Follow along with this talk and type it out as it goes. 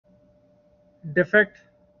Defect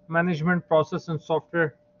management process in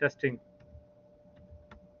software testing.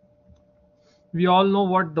 We all know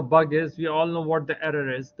what the bug is, we all know what the error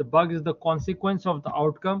is. The bug is the consequence of the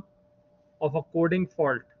outcome of a coding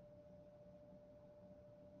fault.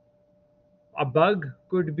 A bug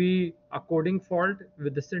could be a coding fault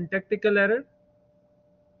with a syntactical error.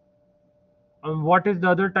 And what is the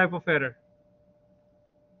other type of error?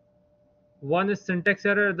 One is syntax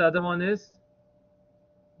error, the other one is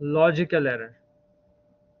logical error.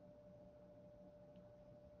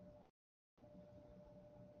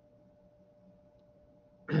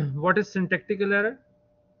 What is syntactical error?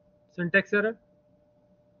 Syntax error.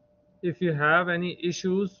 If you have any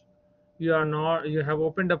issues, you have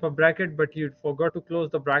opened up a bracket but you forgot to close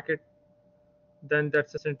the bracket, then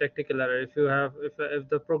that's a syntactical error. If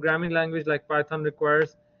the programming language like Python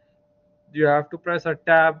requires you have to press a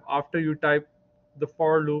tab after you type the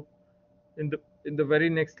for loop, in the very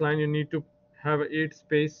next line you need to have 8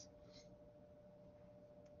 space,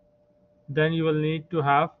 then you will need to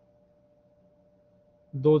have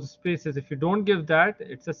those spaces. If you don't give that,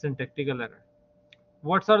 it's a syntactical error.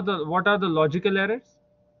 What are the logical errors?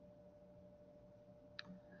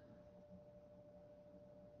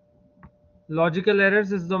 Logical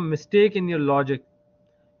errors is the mistake in your logic.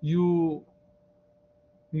 You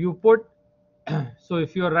you put so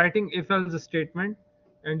if you are writing if else statement,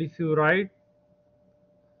 and if you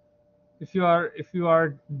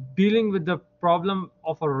are dealing with the problem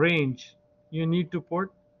of a range, you need to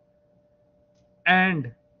put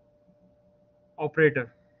and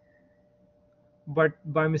operator, but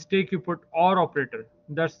by mistake you put or operator.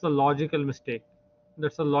 That's the logical mistake,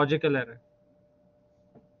 that's a logical error.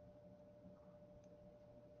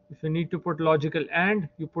 If you need to put logical and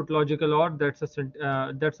you put logical or, that's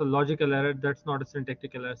a logical error, that's not a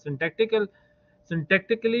syntactical error.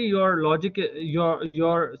 Syntactically your logic,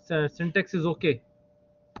 your syntax is okay,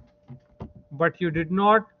 but you did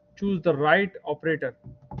not choose the right operator.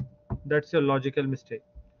 That's your logical mistake.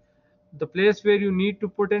 The place where you need to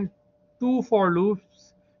put in two for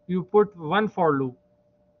loops, you put one for loop.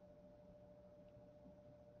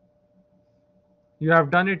 You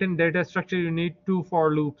have done it in data structure, you need two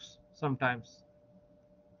for loops sometimes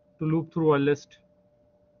to loop through a list,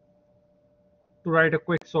 to write a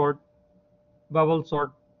quick sort, bubble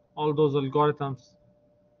sort, all those algorithms.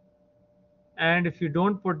 And if you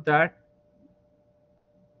don't put that,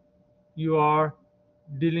 you are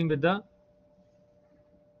dealing with the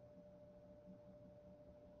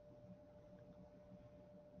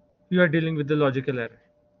logical error.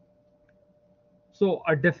 So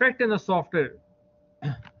a defect in a software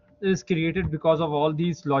is created because of all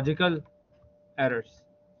these logical errors.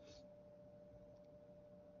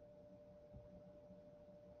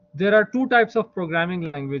 There are two types of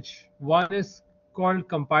programming language. One is called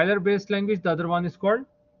compiler based language, the other one is called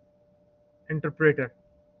interpreter.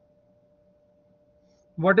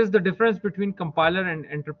 What is the difference between compiler and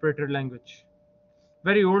interpreter language?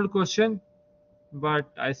 Very old question, but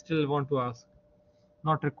I still want to ask.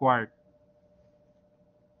 Not required.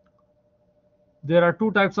 There are two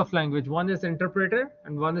types of language. One is interpreter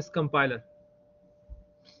and one is compiler.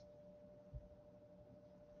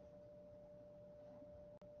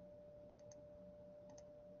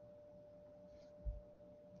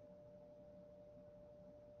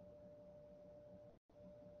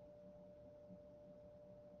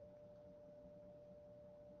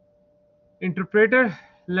 Interpreter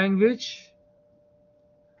language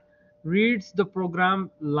reads the program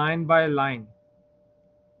line by line.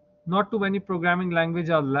 Not too many programming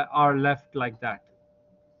languages are left like that.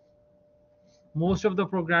 Most of the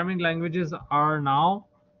programming languages are now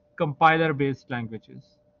compiler based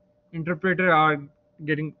languages. Interpreter are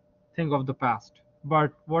getting thing of the past.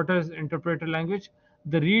 But what is interpreter language?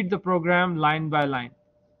 They read the program line by line,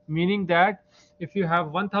 meaning that if you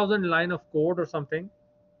have 1000 line of code or something,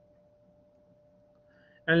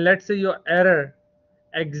 and let's say your error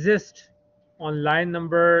exists on line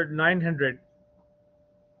number 900,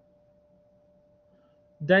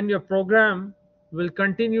 then your program will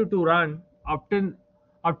continue to run up till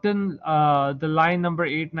the line number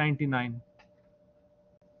 899.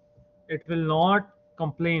 It will not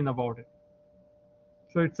complain about it.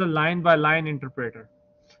 So it's a line by line interpreter,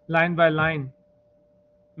 line by line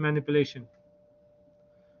manipulation.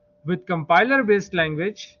 With compiler based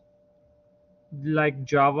language like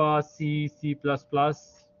Java, C, C++,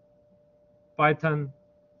 Python,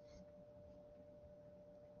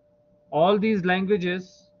 all these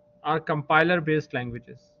languages are compiler based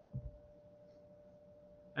languages.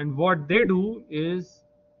 And what they do is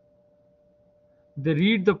they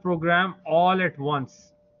read the program all at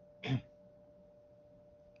once.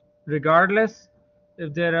 regardless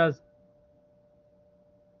if there is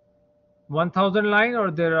 1000 line or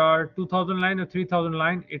there are 2000 line or 3000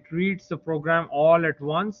 line, it reads the program all at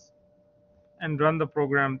once and run the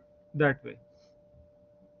program that way.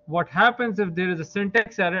 What happens if there is a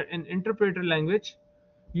syntax error in interpreter language?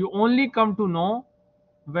 You only come to know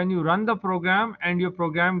when you run the program and your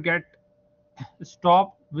program get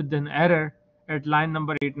stopped with an error at line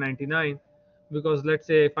number 899, because let's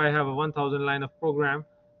say if I have a 1000 line of program,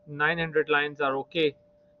 900 lines are okay.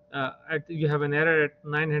 You have an error at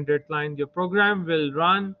 900 line, your program will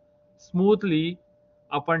run smoothly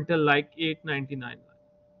up until like 899.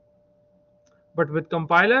 But with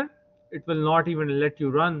compiler, it will not even let you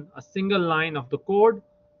run a single line of the code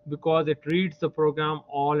because it reads the program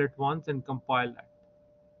all at once and compile that.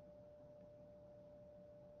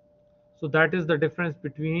 So that is the difference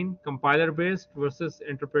between compiler based versus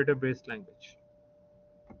interpreter based language.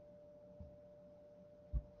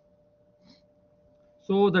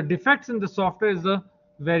 So the defects in the software is a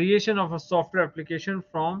variation of a software application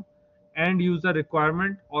from end user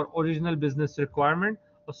requirement or original business requirement.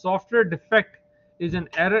 A software defect is an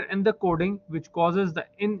error in the coding which causes the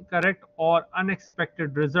incorrect or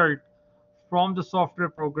unexpected result from the software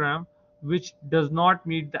program which does not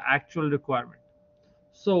meet the actual requirement.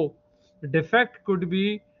 So the defect could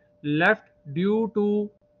be left due to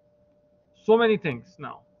so many things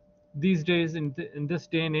now. These days, in this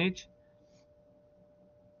day and age,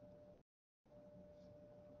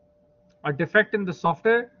 a defect in the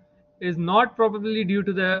software is not probably due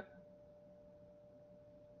to the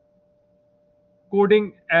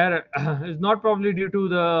coding error, is not probably due to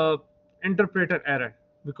the interpreter error,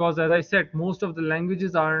 because as I said, most of the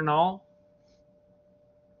languages are now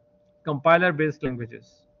compiler based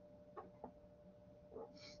languages.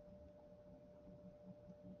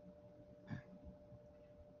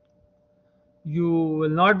 You will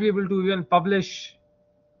not be able to even publish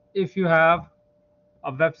if you have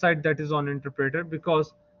a website that is on interpreter,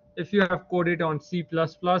 because if you have coded on C++,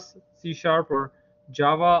 C Sharp, or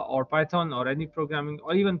Java or Python or any programming,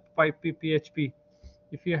 or even PHP,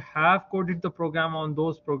 if you have coded the program on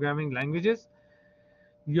those programming languages,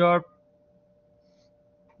 you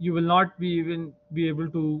will not be even be able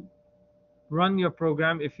to run your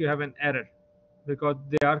program if you have an error, because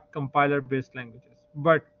they are compiler based languages.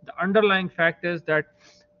 But the underlying fact is that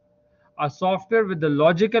a software with the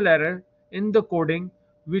logical error in the coding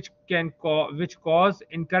which cause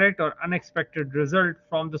incorrect or unexpected result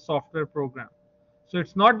from the software program. So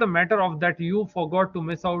it's not the matter of that you forgot to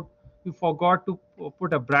miss out, you forgot to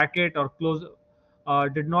put a bracket or close,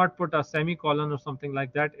 did not put a semicolon or something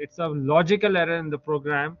like that. It's a logical error in the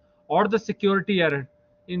program, or the security error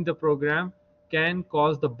in the program can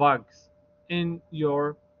cause the bugs in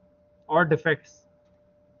your, or defects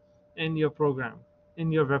in your program,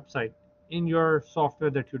 in your website, in your software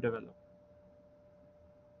that you develop.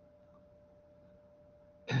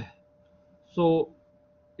 So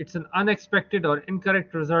it's an unexpected or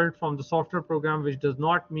incorrect result from the software program which does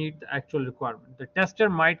not meet the actual requirement. The tester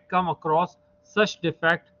might come across such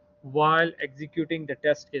defect while executing the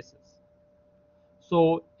test cases.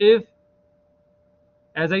 So if,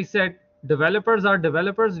 as I said, developers are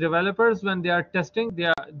developers when they are testing,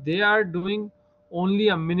 they are doing only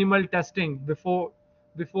a minimal testing before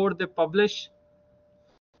they publish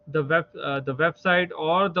the website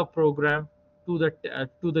or the program to the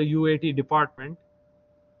UAT department.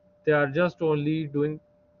 They are just only doing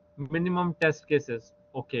minimum test cases.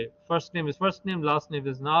 Okay, first name is first name, last name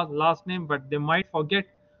is not last name, but they might forget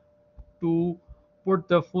to put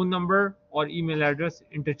the phone number or email address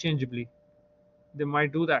interchangeably. They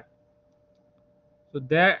might do that. So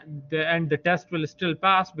and the test will still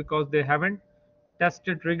pass because they haven't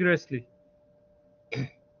tested rigorously.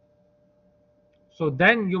 So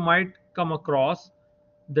then you might come across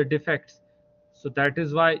the defects. So that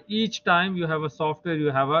is why each time you have a software, you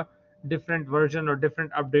have a different version or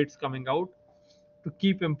different updates coming out to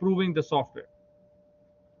keep improving the software.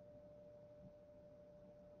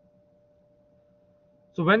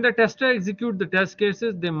 So when the tester execute the test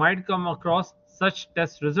cases, they might come across such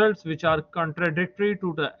test results which are contradictory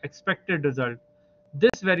to the expected result.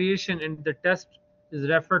 This variation in the test is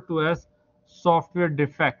referred to as software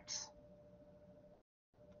defects.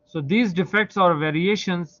 So these defects or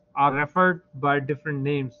variations are referred by different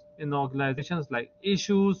names in organizations like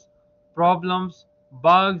issues, problems,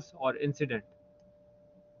 bugs, or incident.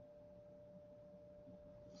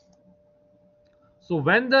 So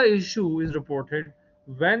when the issue is reported,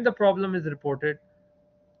 when the problem is reported,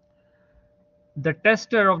 the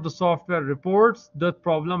tester of the software reports the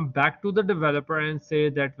problem back to the developer and say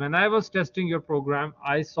that when I was testing your program,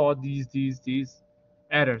 I saw these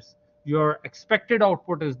errors. Your expected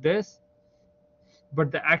output is this,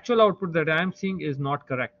 but the actual output that I am seeing is not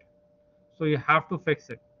correct. So you have to fix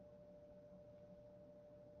it.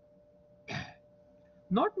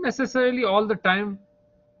 Not necessarily all the time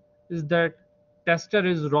is that tester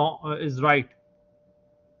is wrong, is right.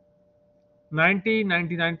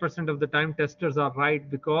 99% of the time testers are right,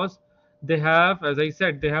 because they have, as I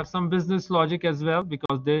said, they have some business logic as well,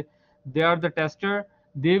 because they are the tester.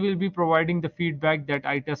 They will be providing the feedback that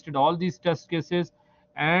I tested all these test cases,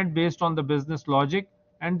 and based on the business logic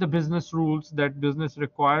and the business rules that business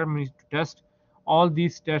require me to test, all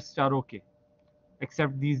these tests are okay,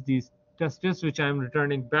 except these tests which I am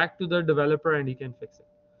returning back to the developer and he can fix it.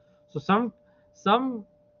 So some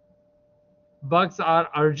bugs are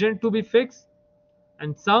urgent to be fixed,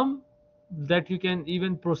 and some that you can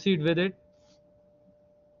even proceed with it,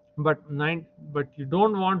 but you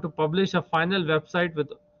don't want to publish a final website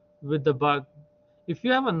with the bug. If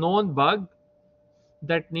you have a known bug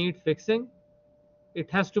that need fixing,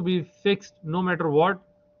 it has to be fixed no matter what,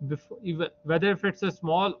 before, whether if it's a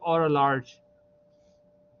small or a large,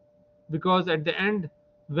 because at the end,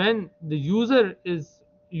 when the user is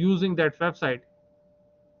using that website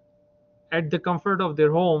at the comfort of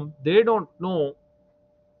their home, they don't know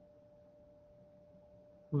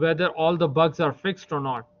whether all the bugs are fixed or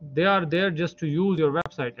not. They are there just to use your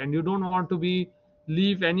website, and you don't want to be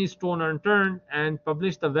leave any stone unturned and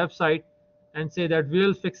publish the website and say that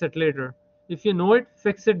we'll fix it later. If you know it,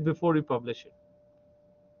 fix it before you publish it.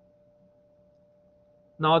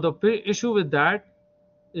 Now the issue with that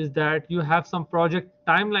is that you have some project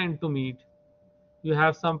timeline to meet. You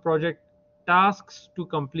have some project tasks to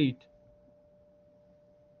complete,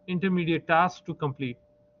 intermediate tasks to complete.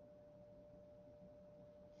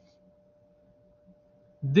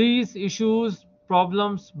 These issues,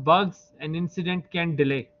 problems, bugs, and incident can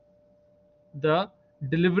delay the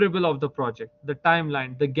deliverable of the project, the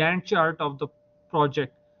timeline, the Gantt chart of the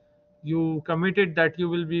project. You committed that you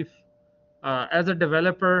will be, as a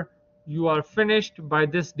developer, you are finished by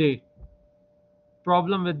this day.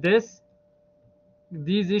 Problem with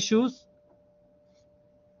these issues,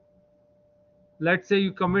 let's say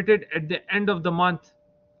you committed at the end of the month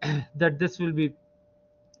that this will be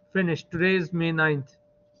finished. Today is May 9th.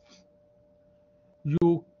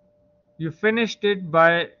 You you finished it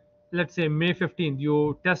by, let's say, May 15th.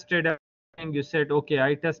 You tested everything. You said, okay,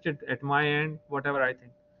 I tested at my end, whatever I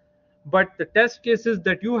think. But the test cases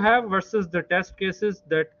that you have versus the test cases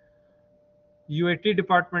that UAT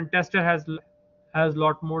department tester has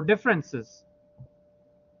lot more differences.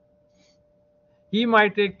 He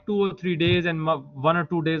might take 2 or 3 days and 1 or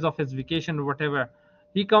 2 days of his vacation or whatever.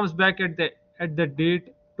 He comes back at the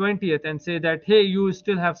date 20th and say that, hey, you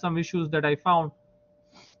still have some issues that I found.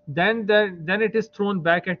 Then it is thrown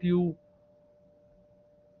back at you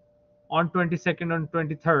on 22nd and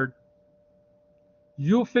 23rd.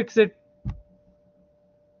 You fix it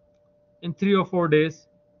in 3 or 4 days.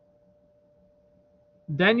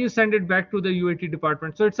 Then you send it back to the UAT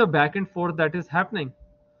department. So it's a back and forth that is happening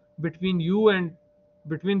between you and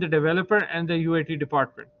between the developer and the UAT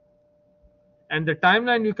department. And the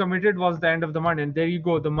timeline you committed was the end of the month, and there you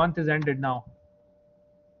go, the month is ended now.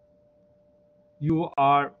 You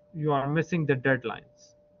are missing the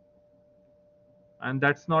deadlines, and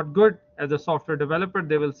that's not good. As a software developer,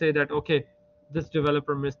 they will say that, okay, this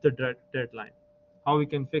developer missed the deadline. How we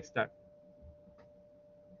can fix that?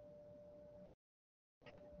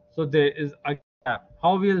 So there is a gap.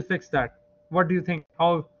 How we will fix that? What do you think?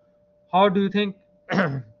 How do you think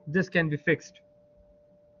this can be fixed?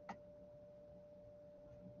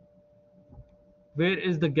 Where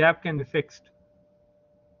is the gap can be fixed?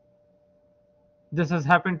 This has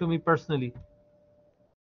happened to me personally.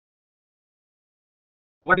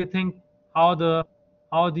 What do you think?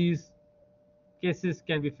 How these cases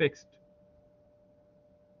can be fixed?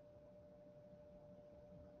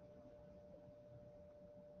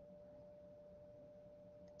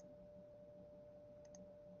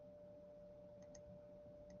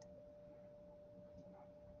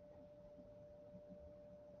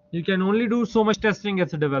 You can only do so much testing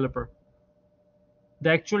as a developer. The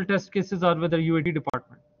actual test cases are with the UAT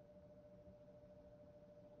department.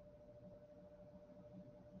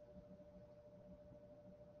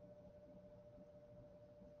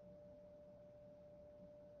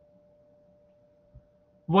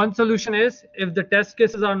 One solution is, if the test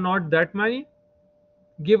cases are not that many,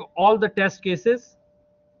 give all the test cases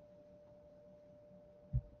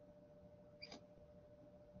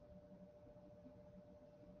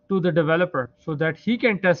to the developer so that he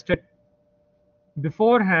can test it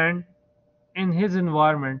beforehand in his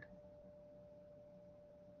environment.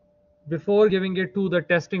 before giving it to the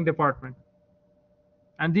testing department.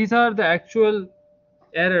 And these are the actual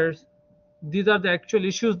errors, these are the actual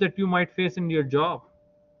issues that you might face in your job,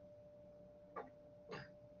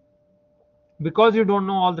 because you don't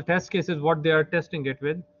know all the test cases what they are testing it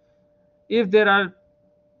with. If there are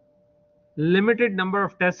limited number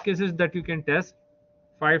of test cases that you can test,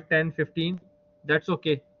 5, 10, 15, that's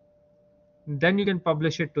okay, then you can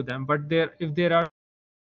publish it to them. But there, if there are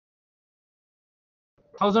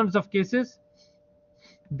thousands of cases,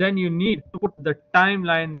 then you need to put the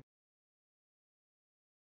timeline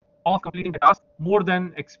of completing the task more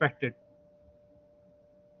than expected,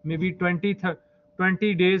 maybe 20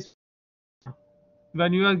 days.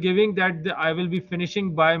 When you are giving that I will be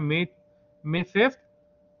finishing by May 5th,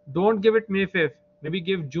 don't give it May 5th, maybe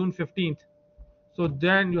give June 15th. So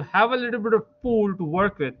then you have a little bit of pool to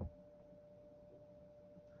work with.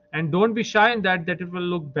 And don't be shy in that it will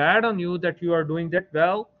look bad on you that you are doing that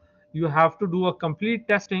well. You have to do a complete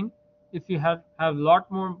testing. If you have lot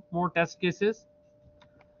more test cases,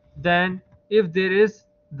 then if there is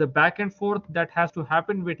the back and forth that has to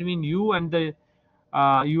happen between you and the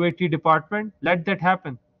UAT department, let that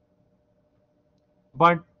happen.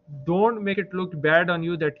 But don't make it look bad on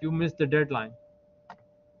you that you missed the deadline.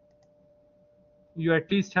 You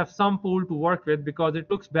at least have some pool to work with, because it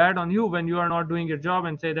looks bad on you when you are not doing your job,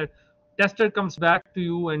 and say that tester comes back to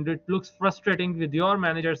you and it looks frustrating with your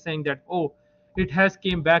manager saying that, oh, it has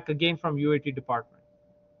came back again from UAT department.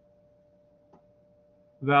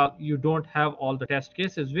 Well, you don't have all the test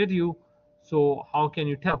cases with you, so how can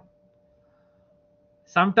you tell?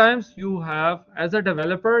 Sometimes you have, as a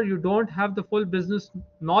developer, you don't have the full business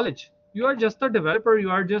knowledge. You are just a developer,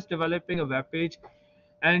 you are just developing a web page,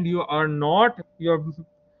 and you are not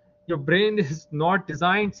your brain is not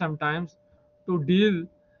designed sometimes to deal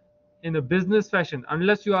in a business fashion,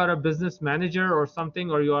 unless you are a business manager or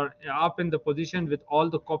something, or you are up in the position with all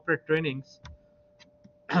the corporate trainings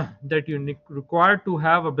that you require to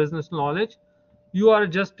have a business knowledge. You are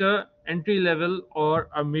just a entry level or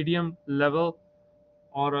a medium level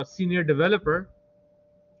or a senior developer,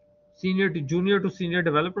 senior to junior to senior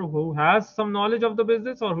developer, who has some knowledge of the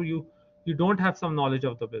business, or who you don't have some knowledge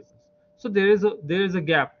of the business. So there is a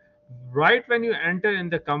gap. Right when you enter in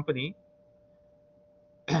the company,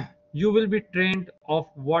 you will be trained of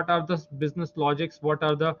what are the business logics, what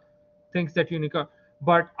are the things that you need.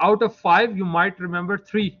 But out of 5 you might remember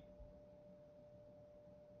 3.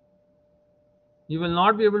 You will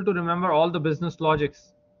not be able to remember all the business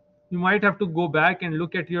logics. You might have to go back and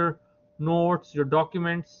look at your notes, your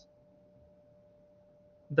documents,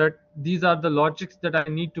 that these are the logics that I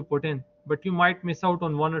need to put in, but you might miss out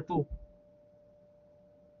on 1 or 2.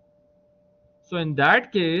 So in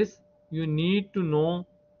that case, you need to know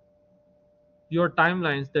your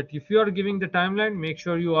timelines, that if you are giving the timeline, make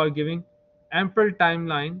sure you are giving ample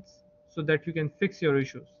timelines so that you can fix your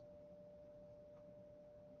issues.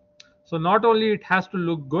 So not only it has to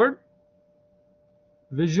look good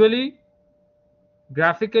visually,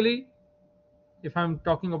 graphically, if I'm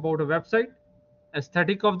talking about a website,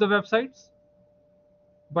 aesthetic of the websites,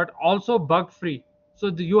 but also bug free. So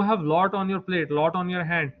you have lot on your plate, lot on your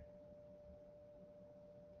hand.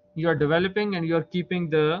 You are developing and you are keeping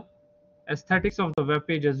the aesthetics of the web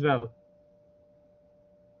page as well.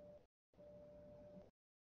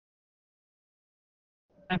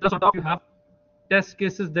 And plus on top you have test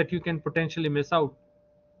cases that you can potentially miss out.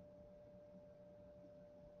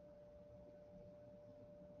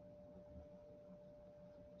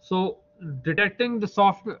 So detect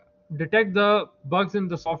the bugs in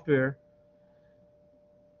the software.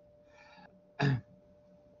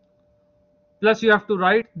 Plus you have to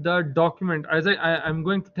write the document. As I'm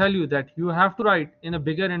going to tell you that you have to write in a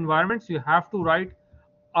bigger environments, you have to write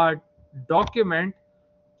a document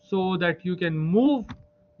so that you can move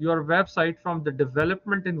your website from the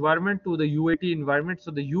development environment to the UAT environment,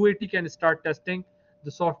 so the UAT can start testing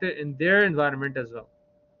the software in their environment as well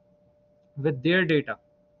with their data.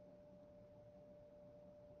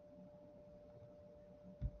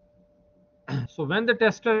 So when the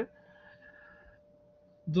tester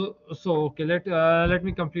so okay, let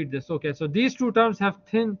me complete this. Okay, so these two terms have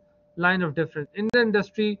thin line of difference in the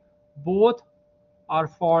industry. Both are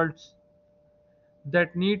faults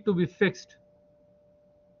that need to be fixed,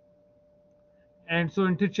 and so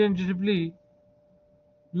interchangeably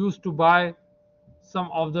used to buy some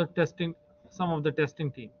of the testing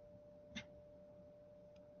team.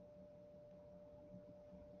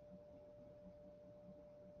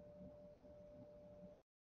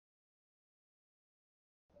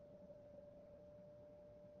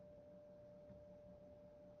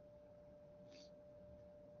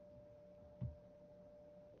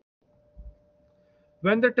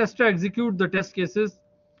 When the tester execute the test cases,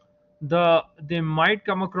 they might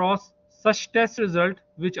come across such test results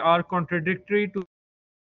which are contradictory to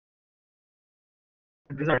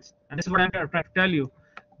results. And this is what I'm trying to tell you.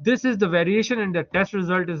 This is the variation in the test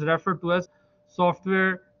result is referred to as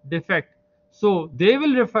software defect. So they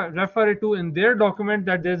will refer it to in their document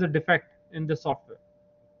that there's a defect in the software.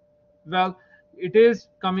 Well, it is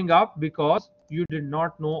coming up because you did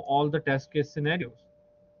not know all the test case scenarios.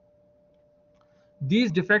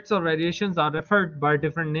 These defects or variations are referred by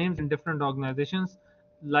different names in different organizations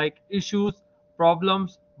like issues,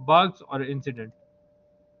 problems, bugs, or incident.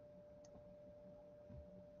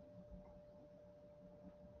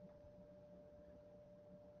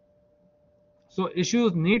 So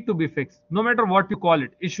issues need to be fixed, no matter what you call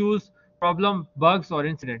it, issues, problem, bugs, or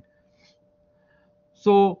incident.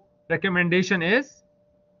 So recommendation is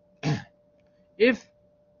if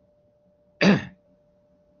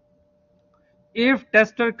if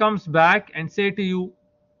tester comes back and say to you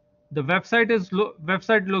the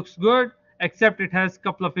website looks good except it has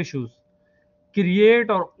couple of issues, create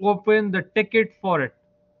or open the ticket for it,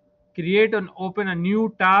 create and open a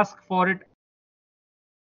new task for it,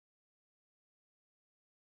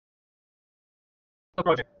 the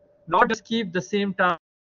project, not just keep the same task,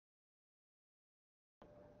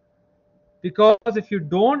 because if you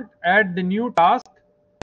don't add the new task,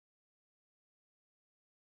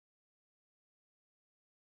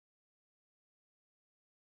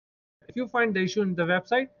 if you find the issue in the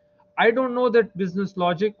website, I don't know that business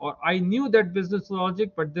logic, or I knew that business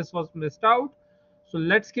logic but this was missed out, so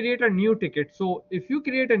let's create a new ticket. So if you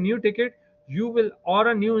create a new ticket, you will, or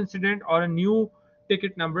a new incident or a new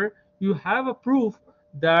ticket number, you have a proof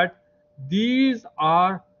that these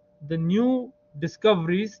are the new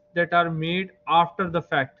discoveries that are made after the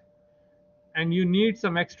fact, and you need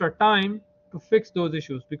some extra time to fix those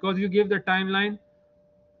issues because you give the timeline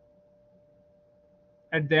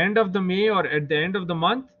at the end of the May or at the end of the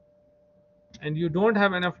month, and you don't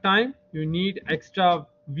have enough time, you need extra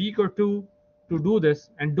week or two to do this,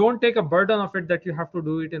 and don't take a burden of it that you have to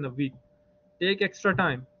do it in a week. Take extra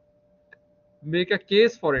time, make a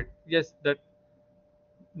case for it. Yes, that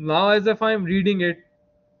now as if I'm reading it,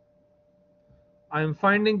 I'm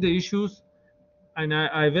finding the issues, and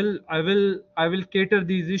I will cater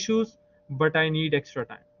these issues, but I need extra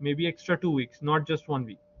time, maybe extra 2 weeks, not just 1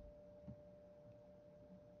 week.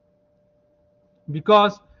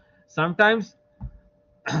 Because sometimes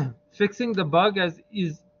fixing the bug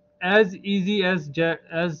is as easy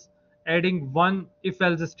as adding one if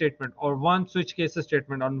else statement or one switch case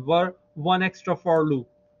statement on one extra for loop,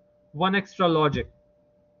 one extra logic.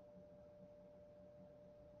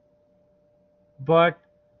 But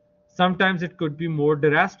sometimes it could be more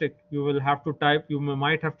drastic. You will have to type, you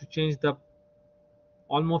might have to change the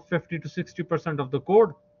almost 50 to 60% of the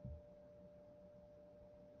code.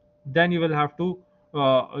 Then you will have to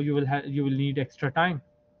you will need extra time.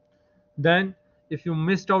 Then if you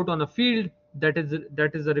missed out on a field that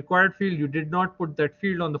is a required field, you did not put that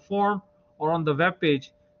field on the form or on the web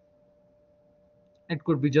page, it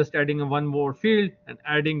could be just adding a one more field and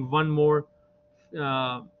adding one more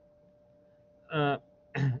uh, uh,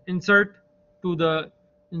 insert to the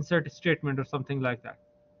insert statement or something like that.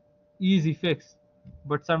 Easy fix.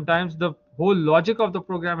 But sometimes the whole logic of the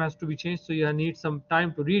program has to be changed, so you need some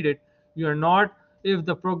time to read it. You are not, if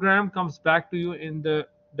the program comes back to you in the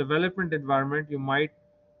development environment, you might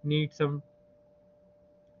need some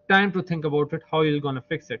time to think about it, how you're going to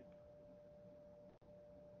fix it.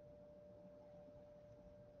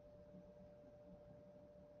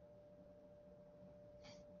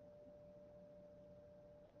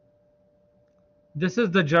 This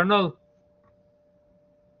is the general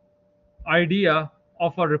idea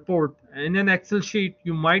of a report. In an Excel sheet,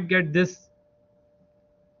 you might get this,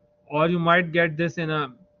 or you might get this in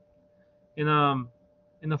a in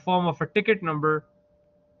the form of a ticket number,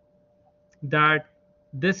 that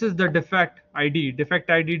this is the defect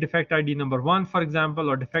ID number 1, for example,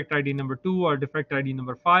 or defect ID number 2, or defect ID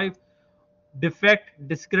number 5. Defect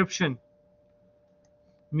description,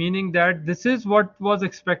 meaning that this is what was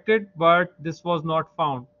expected but this was not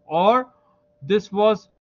found, or this was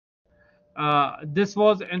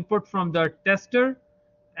input from the tester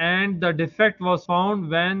and the defect was found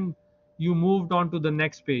when you moved on to the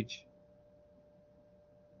next page.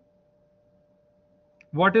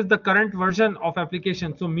 What is the current version of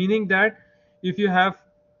application? So meaning that if you have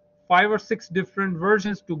 5 or 6 different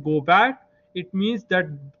versions to go back, it means that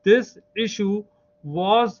this issue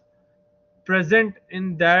was present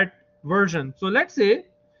in that version. So let's say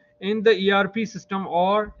in the ERP system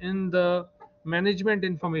or in the management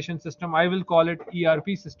information system, I will call it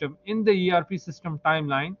ERP system. In the ERP system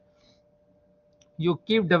timeline, you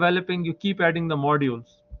keep developing, you keep adding the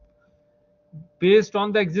modules. Based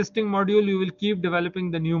on the existing module, you will keep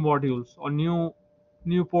developing the new modules or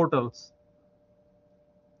new portals.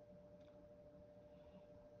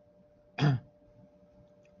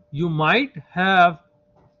 You might have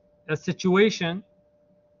a situation,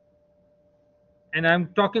 and I'm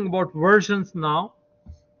talking about versions now.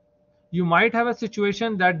 You might have a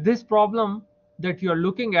situation that this problem that you're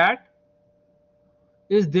looking at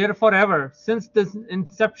is there forever. Since the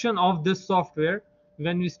inception of this software,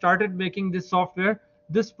 when we started making this software,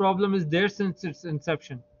 this problem is there since its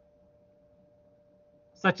inception.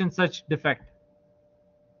 Such and such defect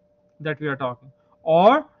that we are talking.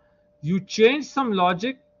 Or you change some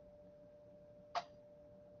logic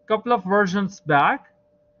couple of versions back.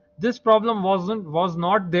 This problem was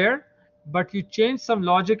not there, but you changed some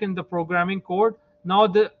logic in the programming code.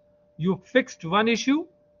 Now you fixed one issue,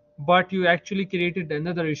 but you actually created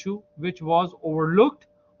another issue which was overlooked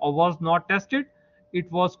or was not tested.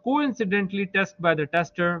 It was coincidentally tested by the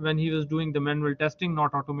tester when he was doing the manual testing,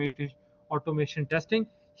 not automation testing.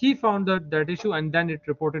 He found that issue and then it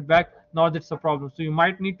reported back. Now that's a problem. So you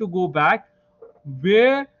might need to go back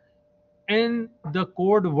where in the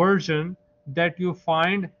code version that you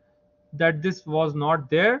find that this was not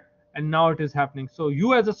there and now it is happening. So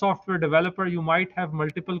you as a software developer, you might have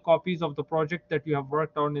multiple copies of the project that you have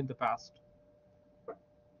worked on in the past.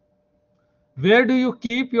 Where do you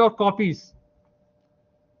keep your copies?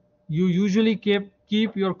 You usually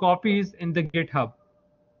keep your copies in the GitHub.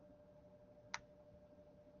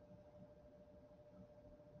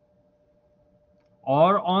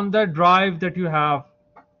 Or on the drive that you have,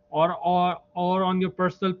 or on your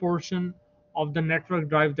personal portion of the network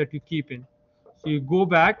drive that you keep in. So you go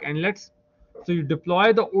back and so you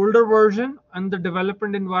deploy the older version in the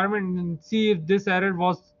development environment and see if this error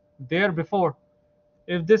was there before.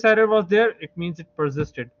 If this error was there, it means it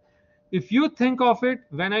persisted. If you think of it,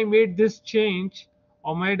 when I made this change,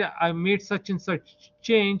 or I made such and such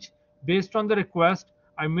change based on the request,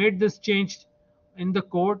 I made this change in the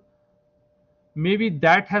code, maybe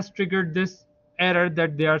that has triggered this error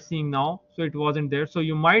that they are seeing now, so it wasn't there. So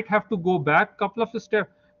you might have to go back couple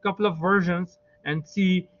of versions and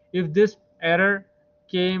see if this error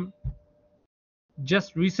came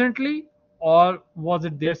just recently or was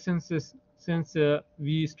it there since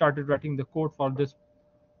we started writing the code for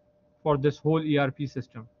this whole ERP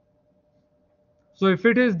system. So if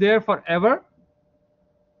it is there forever,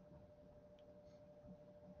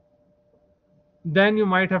 then you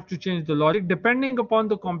might have to change the logic. Depending upon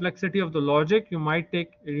the complexity of the logic, you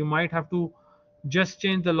might have to just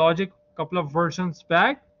change the logic couple of versions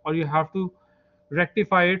back, or you have to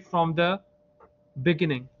rectify it from the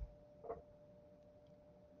beginning.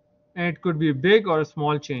 And it could be a big or a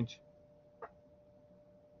small change.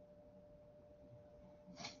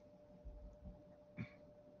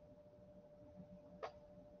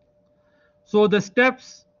 So the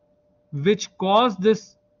steps which cause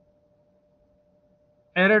this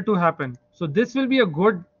error to happen. So this will be a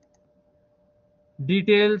good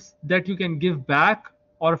details that you can give back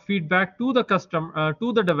or feedback to the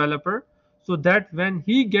to the developer, so that when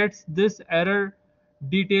he gets this error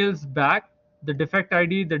details back, the defect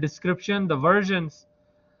ID, the description, the versions,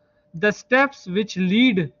 the steps which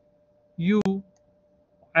lead you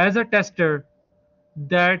as a tester,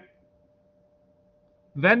 that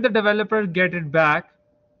when the developer get it back,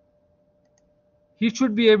 he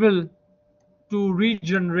should be able to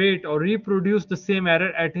regenerate or reproduce the same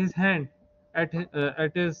error at his hand, at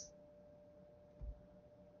his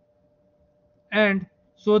end,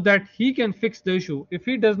 so that he can fix the issue. If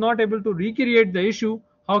he does not able to recreate the issue,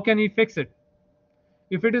 how can he fix it?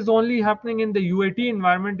 If it is only happening in the UAT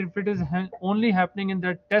environment, if it is only happening in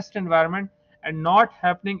the test environment and not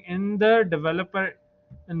happening in the developer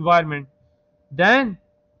environment, then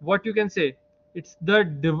what you can say, it's the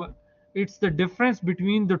difference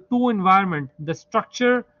between the two environment, the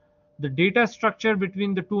structure, the data structure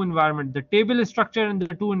between the two environment, the table structure in the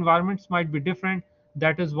two environments might be different.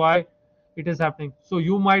 That is why it is happening. So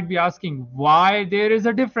you might be asking why there is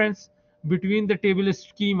a difference between the table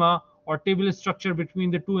schema or table structure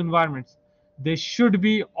between the two environments. They should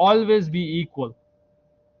be always be equal.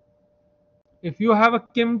 If you have a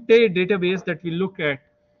KIMT database that we look at,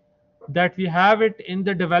 that we have it in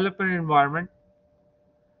the developer environment,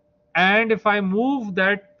 and if I move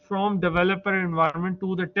that from developer environment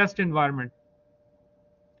to the test environment,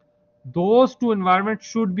 those two environments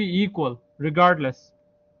should be equal regardless.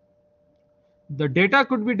 The data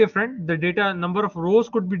could be different, the data number of rows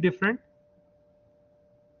could be different,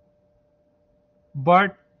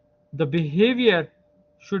 but the behavior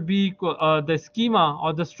should be equal, the schema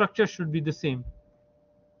or the structure should be the same.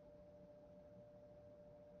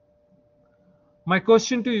 My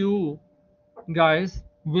question to you guys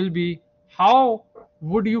will be, how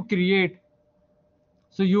would you create?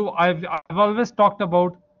 So I've always talked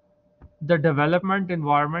about the development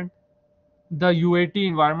environment, the UAT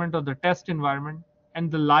environment or the test environment,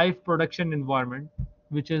 and the live production environment,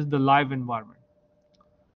 which is the live environment.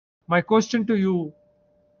 My question to you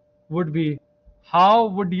would be, how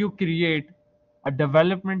would you create a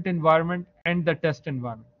development environment and the test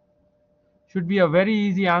environment? Should be a very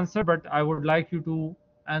easy answer, but I would like you to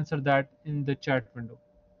answer that in the chat window.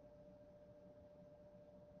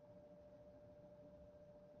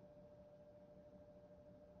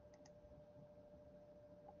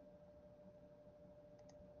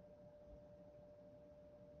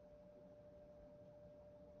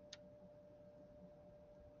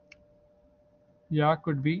 Yeah,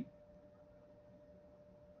 could be.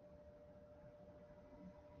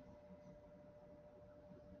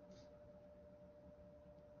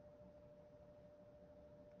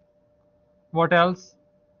 What else?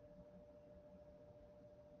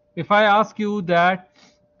 If I ask you that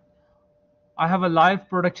I have a live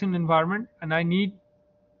production environment and I need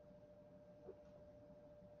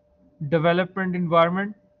development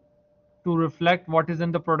environment to reflect what is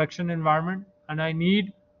in the production environment, and I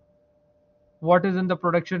need what is in the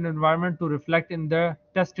production environment to reflect in the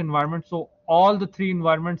test environment, so all the three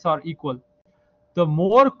environments are equal. The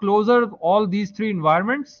more closer all these three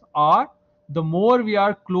environments are, the more we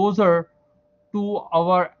are closer to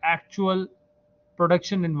our actual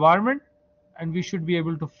production environment, and we should be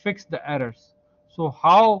able to fix the errors. So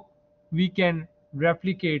how we can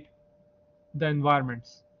replicate the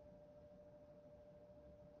environments?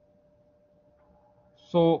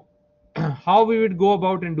 So how we would go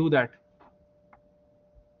about and do that?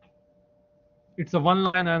 It's a one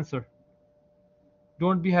line answer.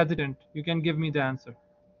 Don't be hesitant, you can give me the answer.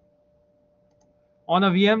 On a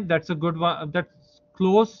VM, that's a good one, that's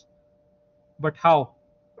close, but how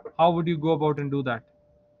would you go about and do that?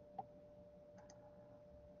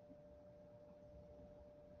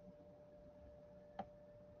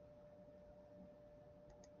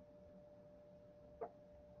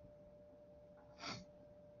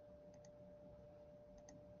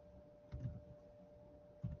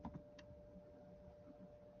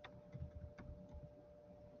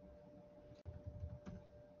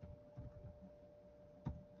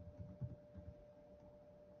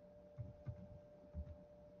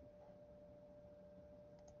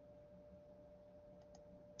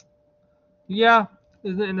 Yeah,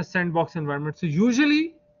 in a sandbox environment. So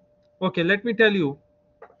usually, okay, let me tell you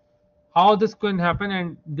how this can happen,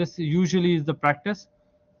 and this usually is the practice,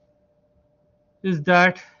 is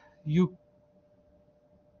that you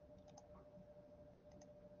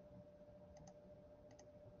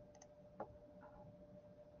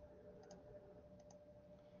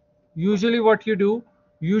usually what you do,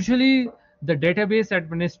 usually the database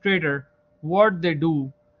administrator, what they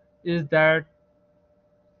do is that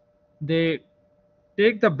they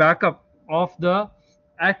take the backup of the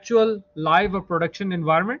actual live or production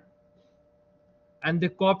environment, and they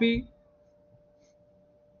copy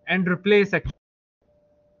and replace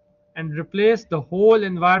the whole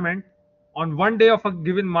environment on one day of a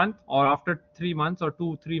given month, or after 3 months or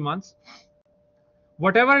 2 3 months.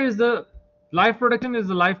 Whatever is the live production is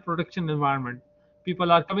the live production environment.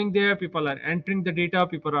 People are coming there, people are entering the data,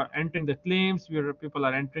 people are entering the claims, people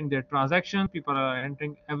are entering their transactions, people are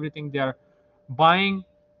entering everything they are buying.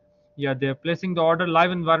 Yeah, they're placing the order.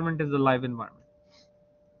 Live environment is the live environment.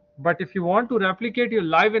 But if you want to replicate your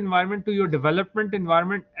live environment to your development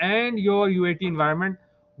environment and your UAT environment,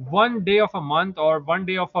 one day of a month or one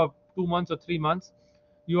day of a 2 months or 3 months,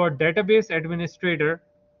 your database administrator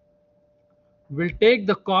will take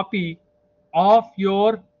the copy of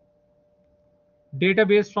your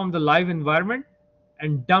database from the live environment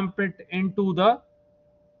and dump it into the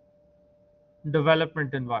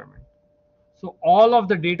development environment. So all of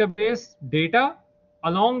the database data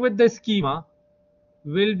along with the schema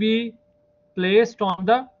will be placed on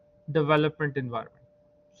the development environment.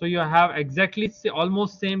 So you have exactly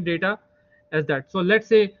almost same data as that. So let's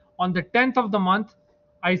say on the 10th of the month,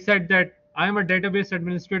 I said that I am a database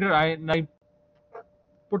administrator. I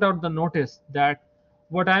put out the notice that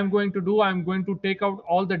what I'm going to do, I'm going to take out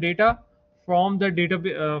all the data from the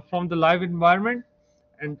database from the live environment,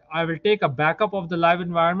 and I will take a backup of the live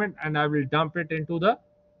environment and I will dump it into the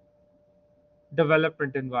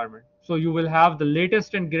development environment. So you will have the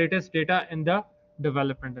latest and greatest data in the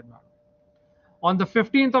development environment. On the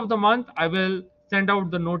 15th of the month, I will send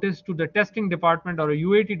out the notice to the testing department or a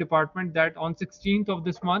UAT department that on 16th of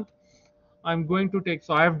this month I'm going to take.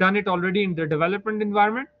 So I have done it already in the development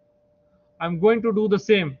environment. I'm going to do the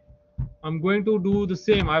same.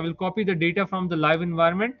 I will copy the data from the live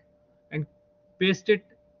environment and paste it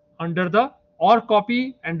under the, or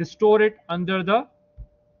copy and store it under the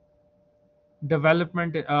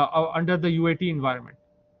development, under the UAT environment.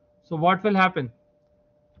 So what will happen?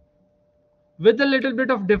 With a little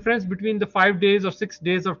bit of difference between the 5 days or 6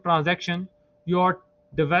 days of transaction, your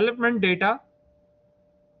development data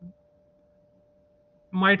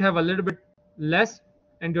might have a little bit less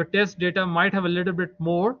and your test data might have a little bit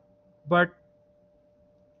more, but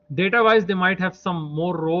data wise they might have some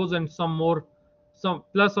more rows and some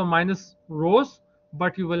plus or minus rows,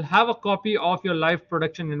 but you will have a copy of your live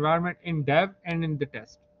production environment in dev and in the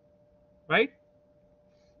test, right?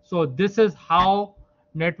 So this is how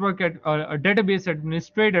database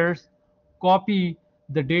administrators copy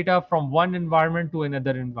the data from one environment to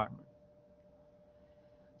another environment.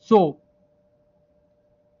 So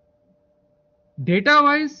data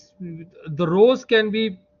wise, the rows can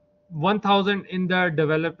be 1000 in the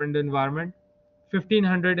development environment,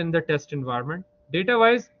 1500 in the test environment. Data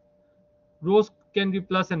wise, rows can be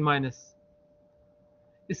plus and minus.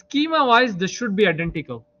 Schema wise, this should be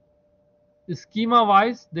identical. Schema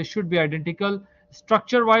wise, they should be identical.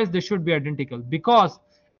 Structure wise, they should be identical, because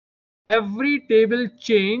every table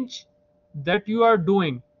change that you are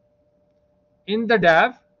doing in the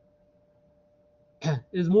dev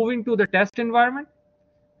is moving to the test environment,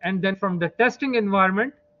 and then from the testing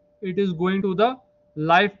environment it is going to the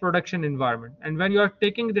live production environment. And when you are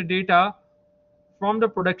taking the data from the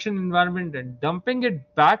production environment and dumping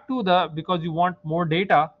it back to the, because you want more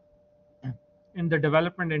data in the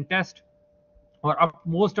development and test, or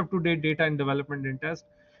most up to date data in development and test,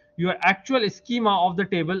 your actual schema of the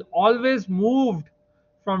table always moved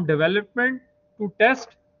from development to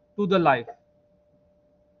test to the live,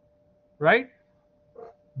 right?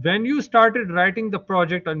 When you started writing the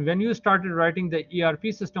project and when you started writing the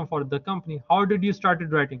ERP system for the company, how did you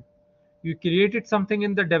started writing? You created something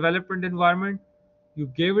in the development environment, you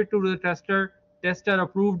gave it to the tester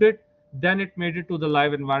approved it, then it made it to the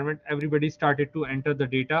live environment. Everybody started to enter the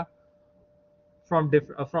data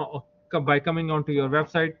by coming onto your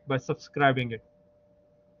website, by subscribing it,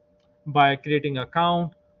 by creating an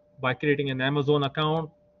account, by creating an Amazon account,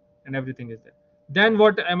 and everything is there. Then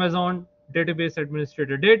what Amazon database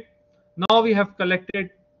administrator did, now we have collected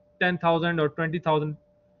 10,000 or 20,000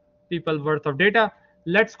 people worth of data.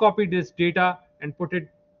 Let's copy this data and put it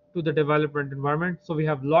to the development environment. So we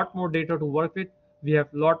have a lot more data to work with. We have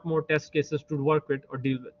a lot more test cases to work with or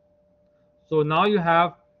deal with. So now you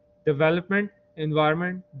have development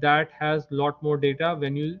environment that has a lot more data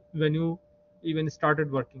when you even started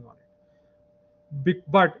working on it.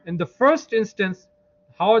 But in the first instance,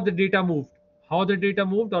 how the data moved, or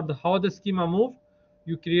how the schema moved,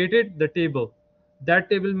 you created the table. That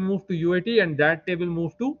table moved to UAT and that table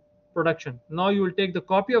moved to production. Now you will take the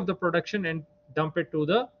copy of the production and dump it to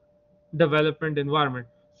the development environment.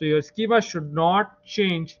 So your schema should not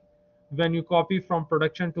change when you copy from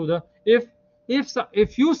production to the,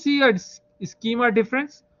 if you see a schema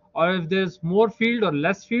difference, or if there's more field or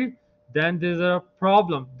less field, then there's a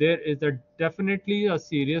problem. There is definitely a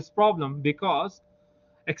serious problem, because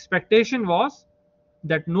expectation was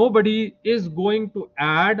that nobody is going to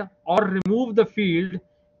add or remove the field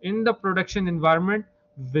in the production environment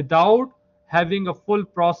without having a full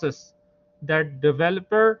process. That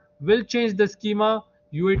developer will change the schema,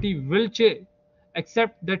 UAT will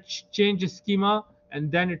accept that change schema,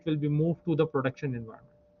 and then it will be moved to the production environment.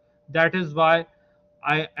 That is why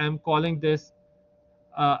I am calling this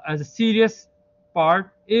as a serious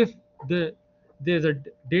part. If there's a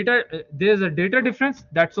data difference,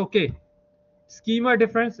 that's okay. Schema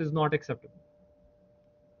difference is not acceptable.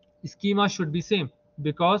 Schema should be same,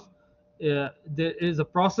 because there is a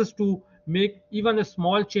process to make even a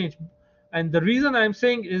small change. And the reason I'm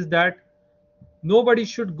saying is that nobody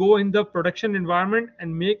should go in the production environment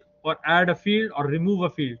and make or add a field or remove a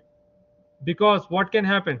field, because what can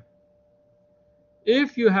happen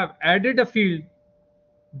if you have added a field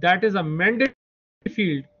that is a mandatory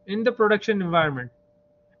field in the production environment,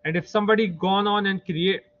 and if somebody gone on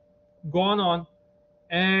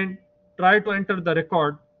and try to enter the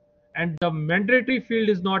record and the mandatory field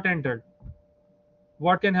is not entered,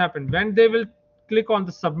 what can happen? When they will click on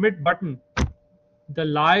the submit button, the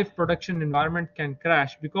live production environment can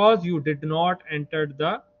crash because you did not enter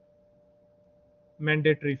the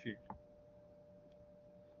mandatory field.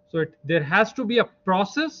 So there has to be a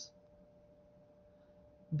process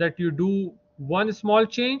that you do one small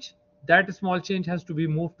change That small change has to be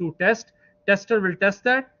moved to test. Tester will test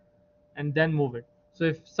that and then move it. So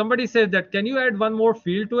if somebody says that, can you add one more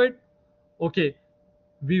field to it? Okay,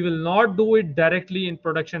 we will not do it directly in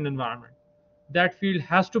production environment. That field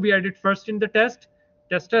has to be added first in the test.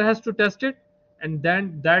 Tester has to test it, and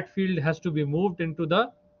then that field has to be moved into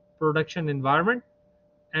the production environment.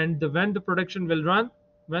 And when the production will run,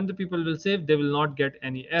 when the people will save, they will not get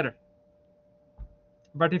any error.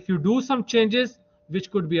 But if you do some changes, which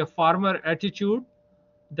could be a farmer attitude,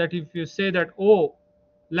 that if you say that, oh,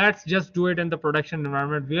 let's just do it in the production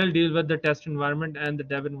environment, we'll deal with the test environment and the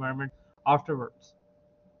dev environment afterwards,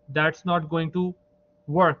 that's not going to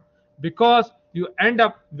work, because you end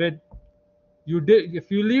up with,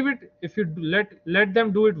 if you leave it, if you let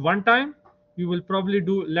them do it one time, you will probably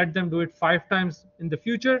let them do it 5 times in the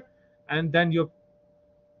future, and then your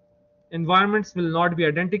environments will not be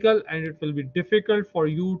identical, and it will be difficult for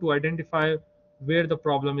you to identify where the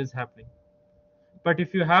problem is happening. But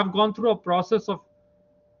if you have gone through a process of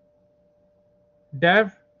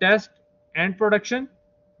dev, test, and production,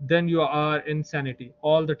 then you are insanity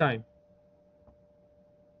all the time.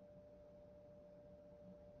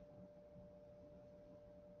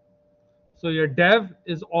 So your dev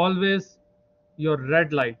is always your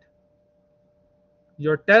red light,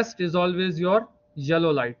 your test is always your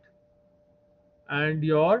yellow light, and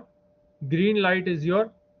your green light is your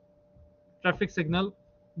traffic signal,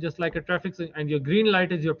 just like a traffic signal, and your green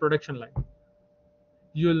light is your production light.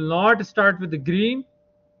 You'll not start with the green,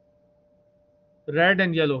 red,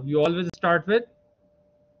 and yellow. You always start with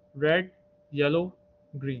red, yellow,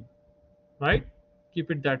 green, right? Keep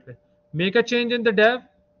it that way. Make a change in the dev,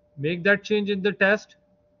 make that change in the test,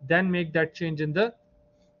 then make that change in the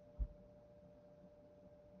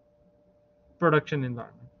production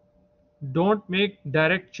environment. Don't make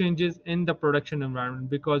direct changes in the production environment,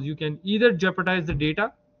 because you can either jeopardize the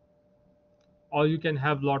data or you can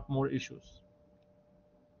have a lot more issues.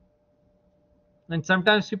 And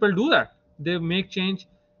sometimes people do that. They make change.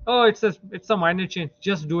 Oh, it's a minor change.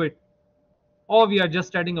 Just do it. Or we are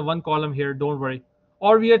just adding a one column here. Don't worry.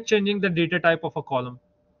 Or we are changing the data type of a column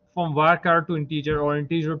from varchar to integer, or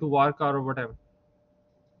integer to varchar, or whatever.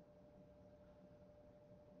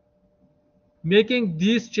 Making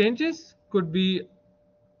these changes could be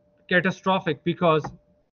catastrophic, because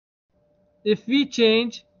if we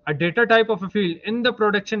change a data type of a field in the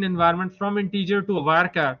production environment from integer to a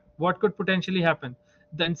varchar, what could potentially happen?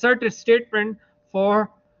 The insert statement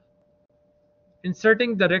for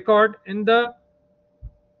inserting the record in the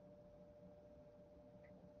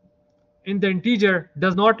integer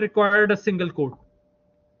does not require a single quote.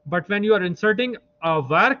 But when you are inserting a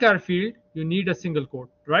varchar field, you need a single quote,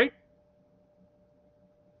 right?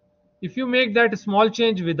 If you make that small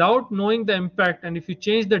change without knowing the impact, and if you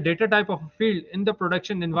change the data type of a field in the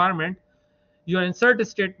production environment, your insert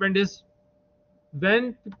statement is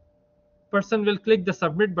when person will click the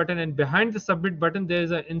submit button, and behind the submit button there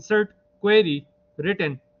is an insert query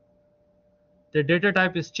written. The data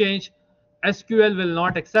type is changed. SQL will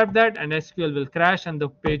not accept that, and SQL will crash, and the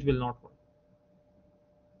page will not work.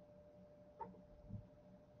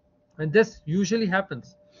 And this usually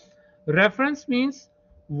happens. Reference means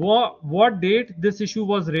what date this issue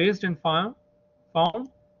was raised and found,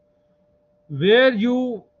 wherein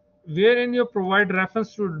you provide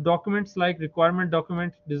reference to documents like requirement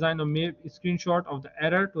document, design, or maybe a screenshot of the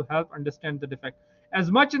error to help understand the defect. As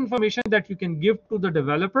much information that you can give to the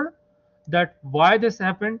developer, that why this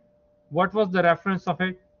happened, what was the reference of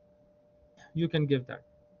it, you can give that.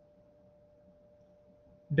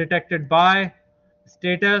 Detected by,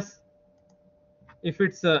 status, if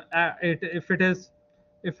it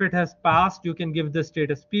has passed, you can give the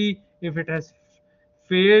status P. If it has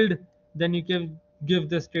failed, then you can give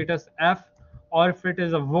the status F. Or if it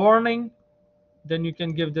is a warning, then you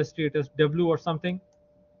can give the status W or something.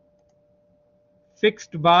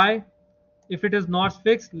 Fixed by, if it is not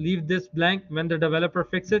fixed, leave this blank. When the developer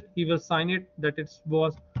fixes it, he will sign it that it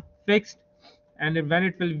was fixed, and when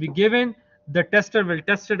it will be given, the tester will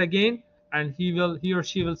test it again, and he or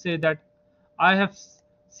she will say that I have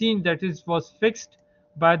seen that it was fixed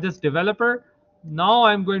by this developer. Now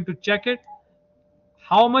I'm going to check it.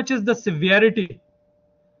 How much is the severity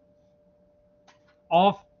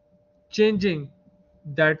of changing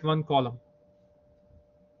that one column?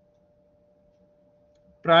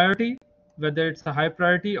 Priority, whether it's a high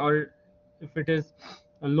priority or if it is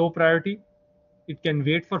a low priority, it can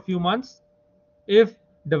wait for a few months. If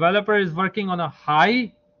developer is working on a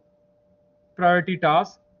high priority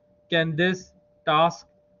task, can this task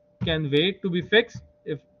can wait to be fixed?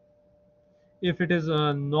 If it is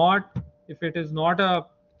not a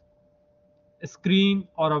screen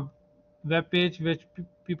or a web page which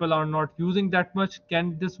people are not using that much,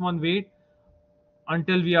 can this one wait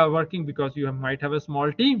until we are working? Because you might have a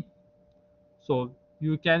small team, so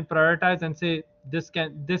you can prioritize and say this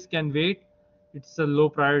can wait, it's a low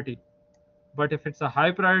priority. But if it's a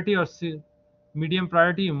high priority or medium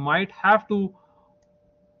priority, you might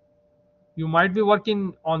be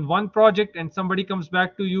working on one project and somebody comes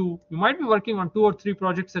back to you. You might be working on two or three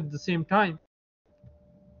projects at the same time,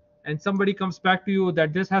 and somebody comes back to you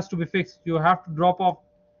that this has to be fixed. You have to drop off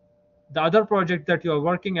the other project that you are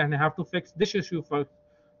working and have to fix this issue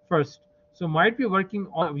first. So might be working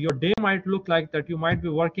on your day might look like that you might be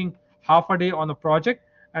working half a day on a project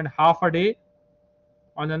and half a day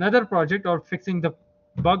on another project, or fixing the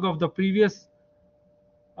bug of the previous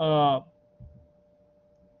uh,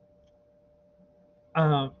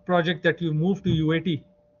 project that you moved to UAT.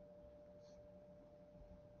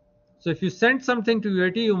 So if you send something to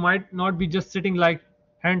UAT, you might not be just sitting like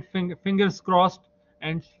fingers crossed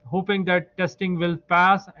and hoping that testing will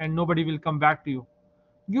pass and nobody will come back to you.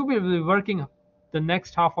 You will be working the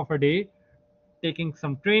next half of a day taking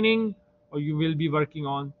some training, or you will be working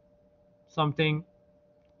on something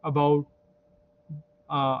about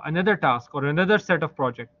another task or another set of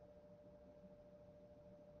project.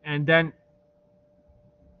 And then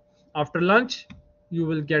after lunch, you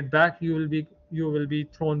will be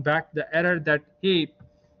thrown back the error that, hey,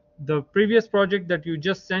 the previous project that you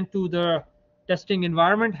just sent to the testing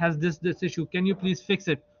environment has this issue, can you please fix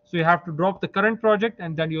it? So you have to drop the current project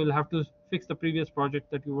and then you will have to fix the previous project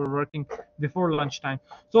that you were working before lunchtime.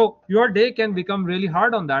 So your day can become really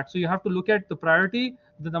hard on that. So you have to look at the priority,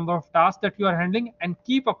 the number of tasks that you are handling, and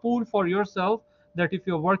keep a pool for yourself, that if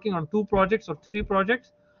you're working on two projects or three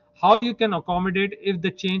projects, how you can accommodate if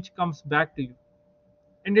the change comes back to you.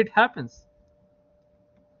 And it happens.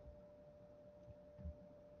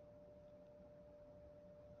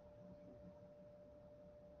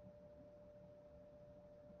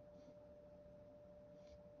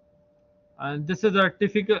 And this is a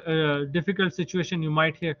difficult situation you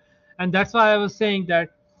might hear. And that's why I was saying that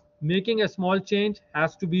making a small change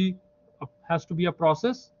has to be a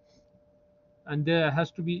process. And there has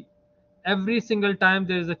to be, every single time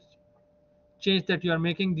there is a change that you are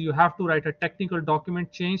making, you have to write a technical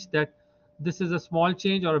document change, that this is a small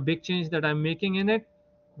change or a big change that I'm making in it.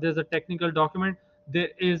 There's a technical document. There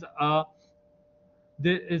is a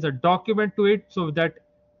document to it, so that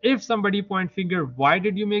if somebody point finger, why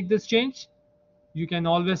did you make this change, you can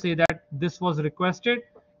always say that this was requested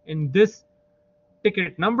in this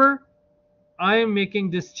ticket number. I am making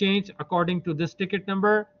this change according to this ticket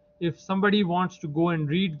number. If somebody wants to go and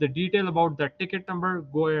read the detail about that ticket number,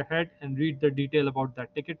 go ahead and read the detail about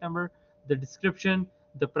that ticket number, the description,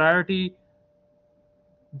 the priority,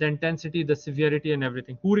 the intensity, the severity, and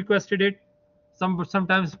everything. Who requested it?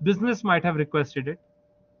 Sometimes business might have requested it,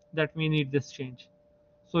 that we need this change.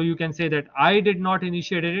 So you can say that I did not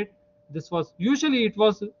initiate it. This was usually it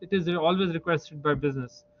is always requested by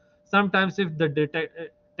business. Sometimes if the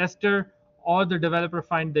tester or the developer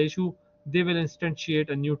find the issue, they will instantiate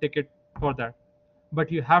a new ticket for that.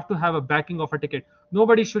 But you have to have a backing of a ticket.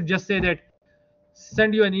 Nobody should just say that,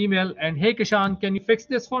 send you an email and, hey Kishan, can you fix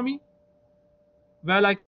this for me? Well,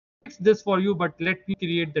 I can fix this for you, but let me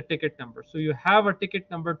create the ticket number. So you have a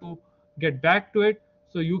ticket number to get back to it.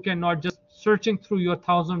 So you cannot just searching through your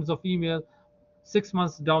thousands of emails 6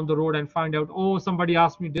 months down the road and find out, oh, somebody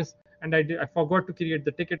asked me this and I forgot to create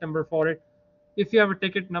the ticket number for it. If you have a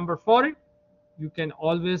ticket number for it, you can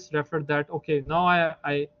always refer that, okay, now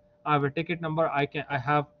I have a ticket number. I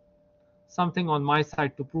have something on my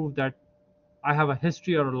side to prove that I have a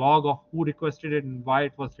history or a log of who requested it and why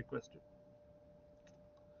it was requested.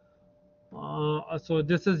 So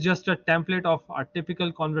this is just a template of a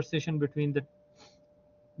typical conversation between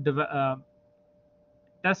the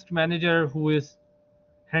test manager who is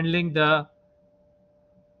handling the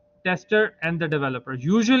tester and the developer.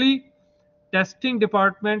 Usually, testing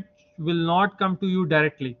department will not come to you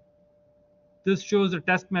directly. This shows the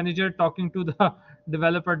test manager talking to the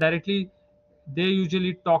developer directly. They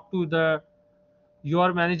usually talk to the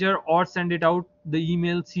your manager or send it out the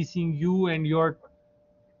email CCing you and your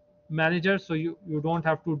manager, so you don't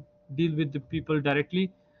have to deal with the people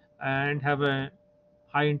directly and have a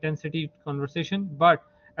high intensity conversation. But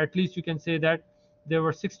at least you can say that there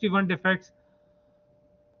were 61 defects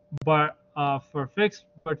but for fixed,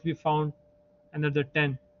 but we found another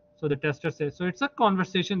 10. So the tester says, so it's a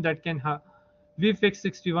conversation that can have, we fixed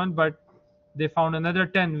 61 but they found another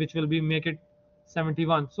 10 which will be make it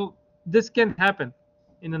 71. So this can happen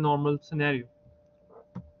in a normal scenario.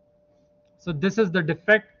 So this is the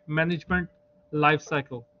defect management life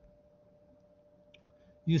cycle.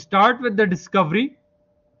 You start with the discovery,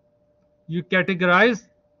 you categorize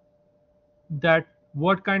that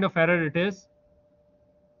what kind of error it is.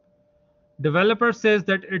 Developer says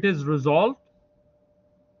that it is resolved,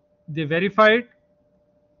 they verify it,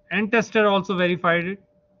 and tester also verified it.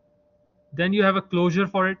 Then you have a closure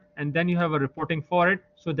for it, and then you have a reporting for it,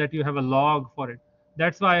 so that you have a log for it.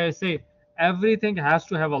 That's why I say everything has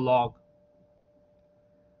to have a log.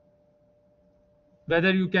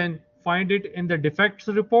 Whether you can find it in the defects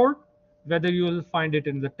report, whether you will find it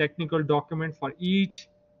in the technical document for each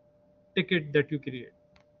ticket that you create.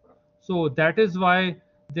 So that is why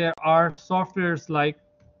there are softwares like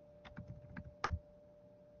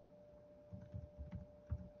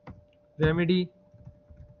Remedy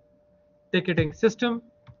ticketing system,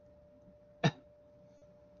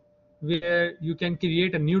 where you can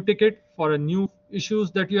create a new ticket for a new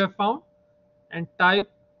issues that you have found and type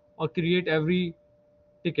or create every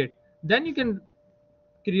ticket. Then you can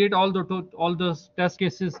create all those test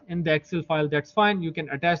cases in the Excel file. That's fine. You can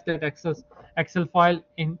attach that Excel file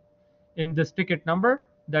in this ticket number,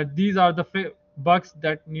 that these are the bugs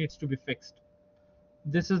that needs to be fixed.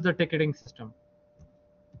 This is the ticketing system.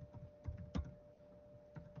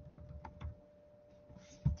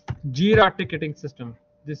 Jira ticketing system.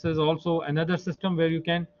 This is also another system where you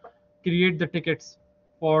can create the tickets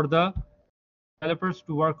for the developers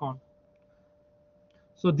to work on.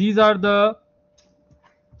 So these are the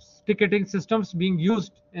ticketing systems being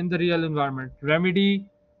used in the real environment. Remedy,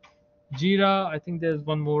 Jira, I think there's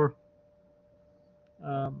one more.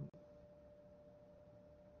 Um,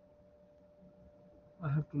 I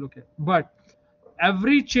have to look at. But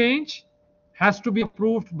every change has to be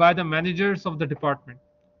approved by the managers of the department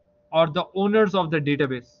or the owners of the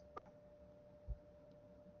database.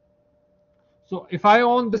 So if I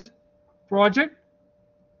own project,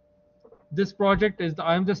 this project is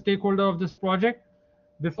I am the stakeholder of this project.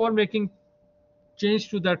 Before making change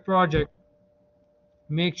to that project,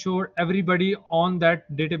 make sure everybody on that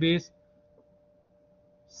database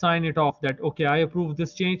sign it off that okay, I approve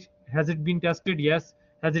this change. Has it been tested? Yes.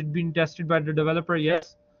 Has it been tested by the developer?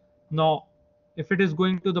 Yes. No. If it is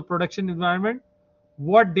going to the production environment,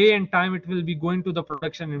 what day and time it will be going to the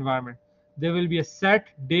production environment? There will be a set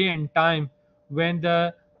day and time when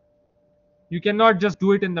you cannot just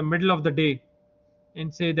do it in the middle of the day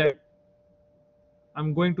and say that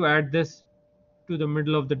I'm going to add this to the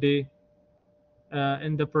middle of the day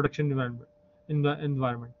in the production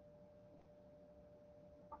environment.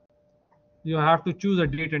 You have to choose a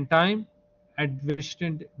date and time. At which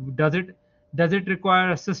does it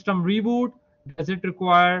require a system reboot? Does it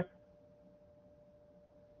require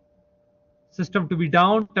system to be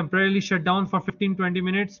down, temporarily shut down for 15-20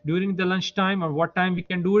 minutes during the lunchtime, or what time we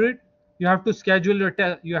can do it? You have to schedule your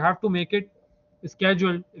you have to make it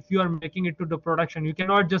scheduled. If you are making it to the production, you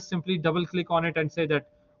cannot just simply double click on it and say that,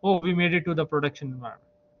 oh, we made it to the production environment.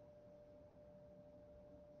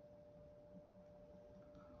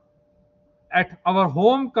 At our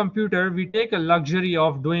home computer, we take a luxury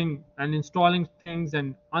of doing and installing things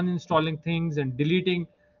and uninstalling things and deleting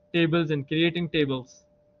tables and creating tables,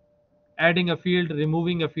 adding a field,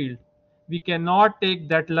 removing a field. We cannot take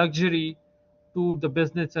that luxury to the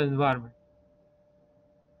business environment.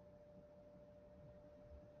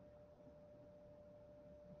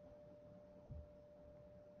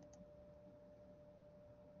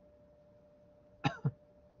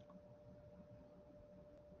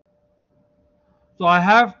 So I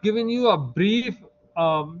have given you a brief,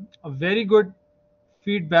 a very good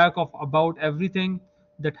feedback of about everything,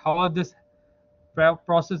 that how this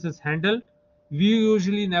process is handled. We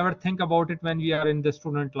usually never think about it when we are in the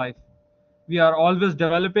student life. We are always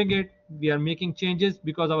developing it. We are making changes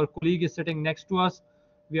because our colleague is sitting next to us.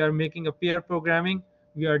 We are making a peer programming.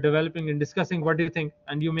 We are developing and discussing what do you think,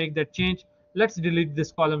 and you make that change. Let's delete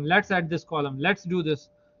this column. Let's add this column. Let's do this.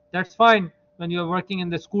 That's fine when you're working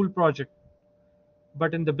in the school project.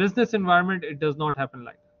 But in the business environment, it does not happen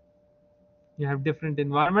like that. You have different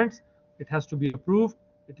environments. It has to be approved.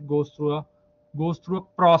 It goes through a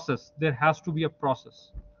process. There has to be a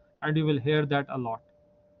process, and you will hear that a lot.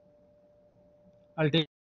 I'll take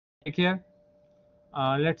care.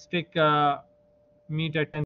 Let's take meet at 10.